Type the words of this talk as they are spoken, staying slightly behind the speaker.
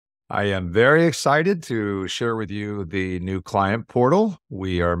I am very excited to share with you the new client portal.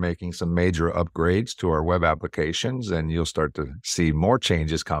 We are making some major upgrades to our web applications, and you'll start to see more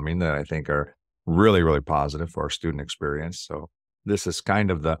changes coming that I think are really, really positive for our student experience. So this is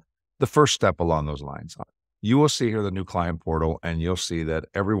kind of the first step along those lines. You will see here the new client portal, and you'll see that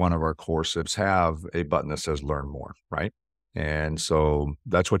every one of our courses have a button that says Learn More, right? And so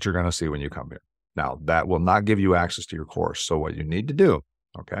that's what you're going to see when you come here. Now, that will not give you access to your course. So what you need to do,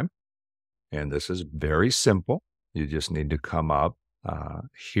 okay? And this is very simple. You just need to come up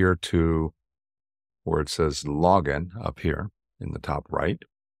here to where it says Login up here in the top right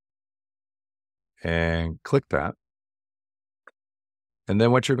and click that. And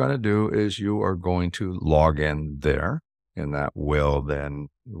then what you're going to do is you are going to log in there, and that will then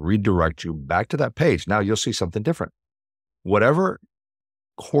redirect you back to that page. Now you'll see something different. Whatever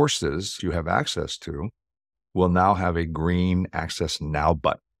courses you have access to will now have a green Access Now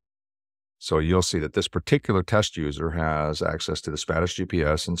button. So you'll see that this particular test user has access to the Spanish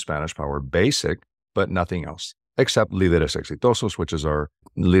GPS and Spanish Power Basic, but nothing else except Líderes Exitosos, which is our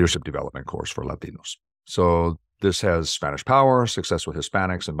leadership development course for Latinos. So this has Spanish Power, Success with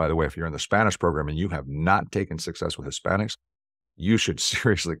Hispanics. And by the way, if you're in the Spanish program and you have not taken Success with Hispanics, you should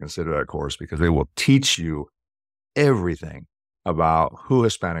seriously consider that course because they will teach you everything about who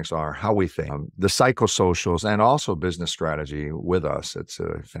Hispanics are, how we think, the psychosocials, and also business strategy with us. It's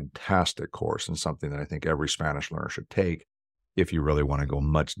a fantastic course and something that I think every Spanish learner should take if you really want to go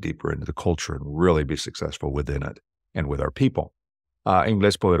much deeper into the culture and really be successful within it and with our people.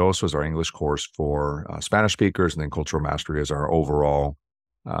 Inglés Poderoso is our English course for Spanish speakers, and then Cultural Mastery is our overall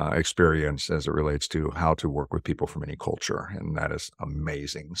experience as it relates to how to work with people from any culture, and that is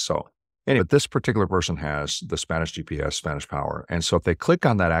amazing. So anyway, this particular person has the Spanish GPS, Spanish Power. And so if they click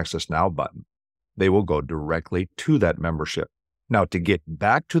on that Access Now button, they will go directly to that membership. Now, to get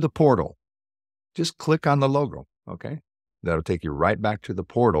back to the portal, just click on the logo, okay? That'll take you right back to the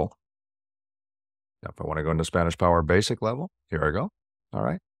portal. Now, if I want to go into Spanish Power Basic level, here I go, all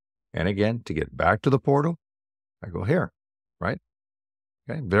right? And again, to get back to the portal, I go here, right?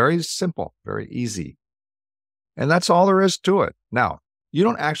 Okay, very simple, very easy. And that's all there is to it. Now, you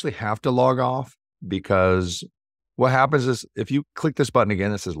don't actually have to log off because what happens is if you click this button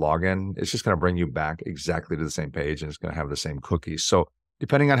again that says login, it's just going to bring you back exactly to the same page and it's going to have the same cookies. So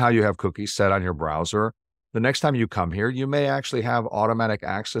depending on how you have cookies set on your browser, the next time you come here, you may actually have automatic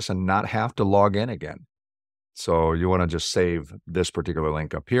access and not have to log in again. So you want to just save this particular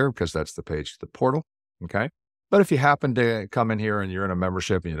link up here because that's the page to the portal, okay? But if you happen to come in here and you're in a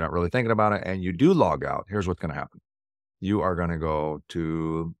membership and you're not really thinking about it and you do log out, here's what's going to happen. You are going to go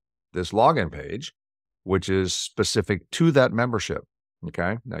to this login page, which is specific to that membership,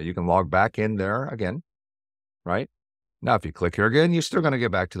 okay? Now, you can log back in there again, right? Now, if you click here again, you're still going to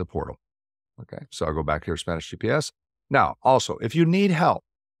get back to the portal, okay? So I'll go back here, Spanish GPS. Now, also, if you need help,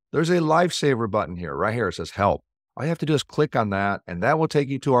 there's a lifesaver button here, right here. It says help. All you have to do is click on that, and that will take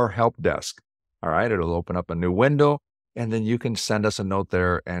you to our help desk, all right? It'll open up a new window. And then you can send us a note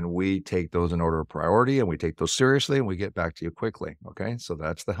there and we take those in order of priority and we take those seriously and we get back to you quickly. Okay. So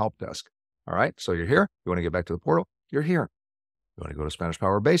that's the help desk. All right. So you're here. You want to get back to the portal? You're here. You want to go to Spanish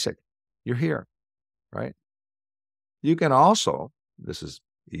Power Basic? You're here. Right. You can also, this is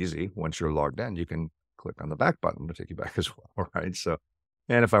easy. Once you're logged in, you can click on the back button to take you back as well. All right. So,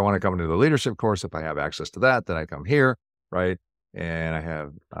 and if I want to come into the leadership course, if I have access to that, then I come here. Right. And I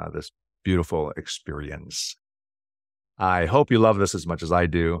have this beautiful experience. I hope you love this as much as I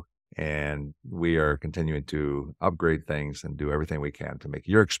do, and we are continuing to upgrade things and do everything we can to make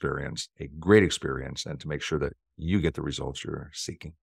your experience a great experience and to make sure that you get the results you're seeking.